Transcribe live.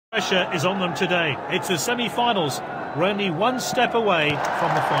Pressure is on them today. It's the semi-finals. We're only one step away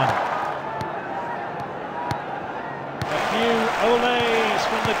from the final. A few olays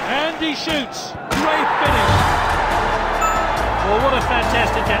from the... And he shoots! Great finish! Well, what a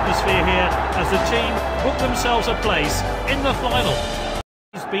fantastic atmosphere here as the team book themselves a place in the final.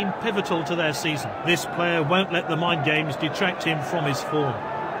 He's been pivotal to their season. This player won't let the mind games detract him from his form.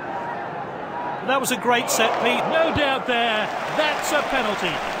 That was a great set piece. No doubt there. That's a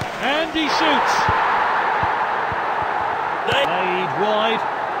penalty. And he shoots. Laid wide.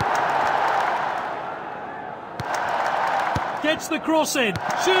 Gets the cross in.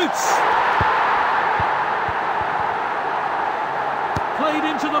 Shoots. Played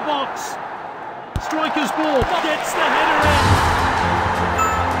into the box. Striker's ball. Gets the header in.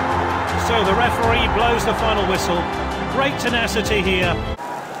 So the referee blows the final whistle. Great tenacity here.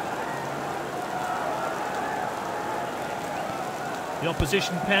 The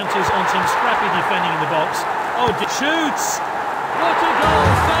opposition counters on some scrappy defending in the box. Oh, shoots! What a goal!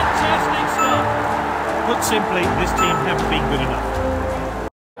 Fantastic stuff! Put simply, this team haven't been good enough.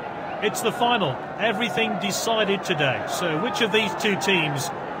 It's the final. Everything decided today. So which of these two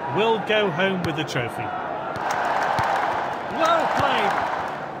teams will go home with the trophy? Well played!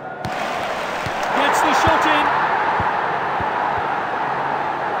 Gets the shot in.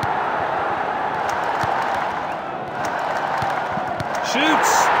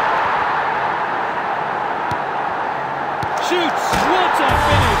 Shoots! Shoots! What a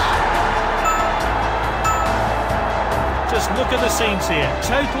finish! Just look at the scenes here.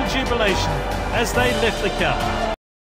 Total jubilation as they lift the cup.